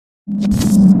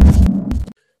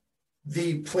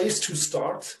The place to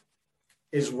start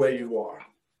is where you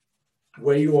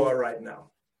are right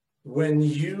now. When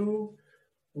you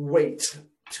wait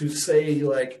to say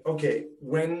like, okay,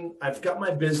 when I've got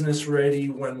my business ready,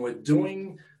 when we're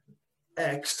doing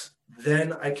X,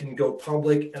 then I can go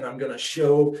public and I'm going to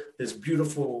show this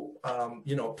beautiful,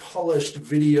 polished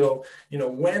video.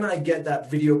 When I get that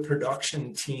video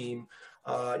production team,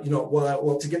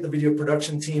 to get the video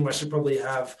production team, I should probably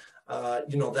have,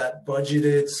 that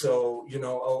budgeted. So,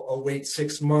 I'll wait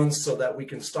 6 months so that we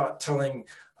can start telling,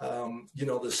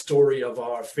 the story of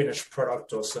our finished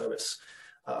product or service.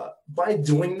 By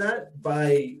doing that,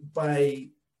 by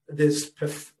this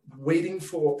waiting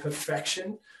for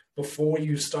perfection before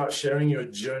you start sharing your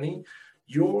journey,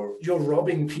 you're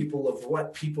robbing people of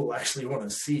what people actually want to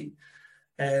see.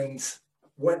 And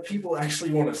what people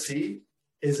actually want to see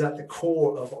is at the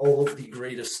core of all of the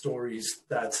greatest stories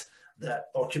that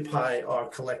occupy our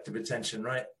collective attention,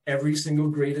 right? Every single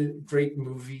great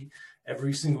movie,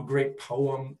 every single great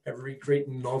poem, every great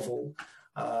novel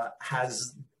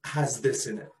has this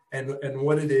in it. And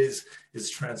what it is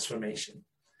transformation.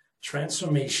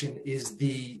 Transformation is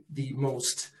the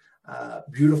most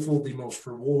beautiful, the most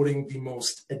rewarding, the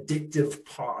most addictive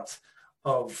part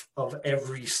of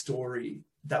every story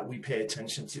that we pay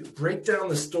attention to. Break down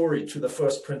the story to the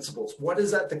first principles. What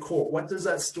is at the core? What does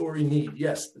that story need?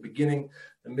 Yes, the beginning,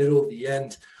 the middle, the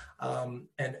end.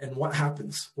 And what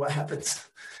happens? What happens?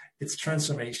 It's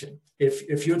transformation.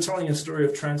 If you're telling a story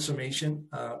of transformation,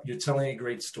 you're telling a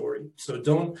great story. So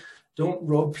don't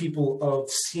rob people of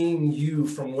seeing you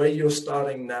from where you're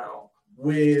starting now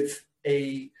with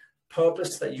a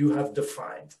purpose that you have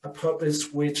defined, a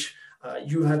purpose which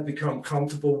you have become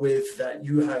comfortable with, that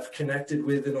you have connected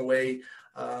with in a way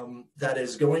that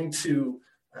is going to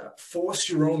force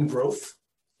your own growth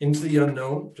into the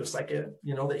unknown, just like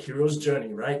the hero's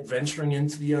journey, right? Venturing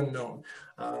into the unknown.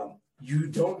 You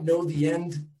don't know the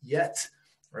end yet,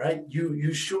 right?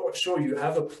 You sure you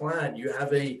have a plan, you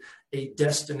have a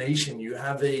destination, you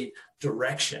have a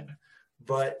direction,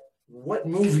 but what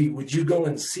movie would you go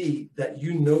and see that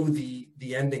you know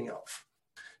the ending of?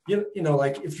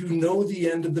 Like if you know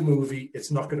the end of the movie, it's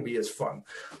not going to be as fun.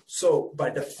 So by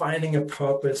defining a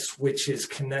purpose which is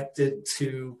connected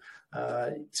to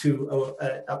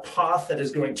a path that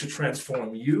is going to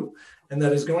transform you and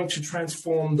that is going to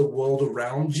transform the world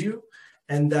around you,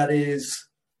 and that is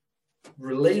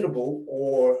relatable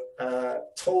or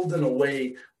told in a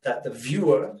way that the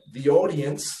viewer, the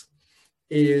audience,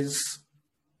 is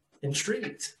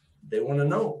intrigued. They want to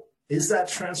know, is that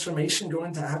transformation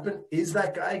going to happen? Is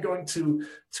that guy going to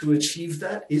achieve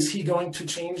that? Is he going to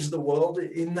change the world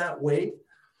in that way?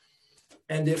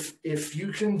 And if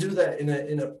you can do that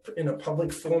in a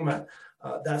public format,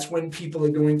 that's when people are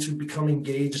going to become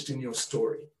engaged in your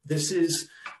story. This is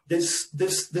this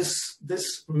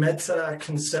meta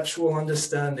conceptual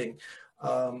understanding.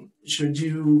 Should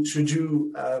you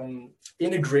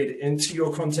integrate it into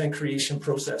your content creation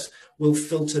process, will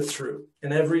filter through.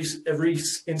 And every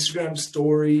Instagram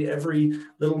story, every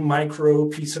little micro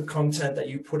piece of content that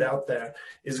you put out there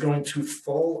is going to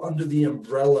fall under the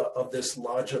umbrella of this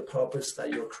larger purpose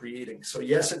that you're creating. So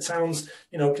yes, it sounds,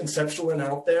 conceptual and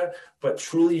out there, but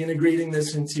truly integrating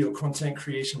this into your content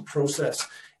creation process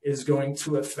is going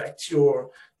to affect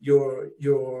your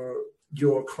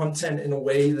content in a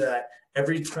way that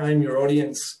every time your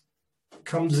audience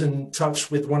comes in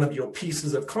touch with one of your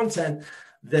pieces of content,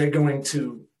 they're going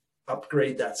to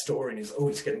upgrade that story. And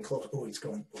he's getting close. He's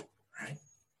going, right?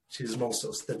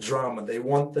 Chismosos, the drama. They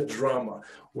want the drama.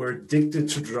 We're addicted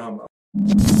to drama.